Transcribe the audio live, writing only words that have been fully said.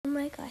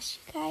gosh,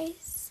 you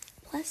guys.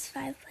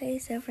 +5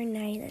 plays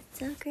overnight. That's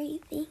so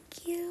great.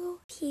 Thank you.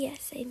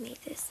 P.S. I made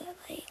this at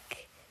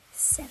like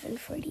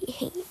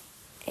 7:48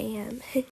 a.m.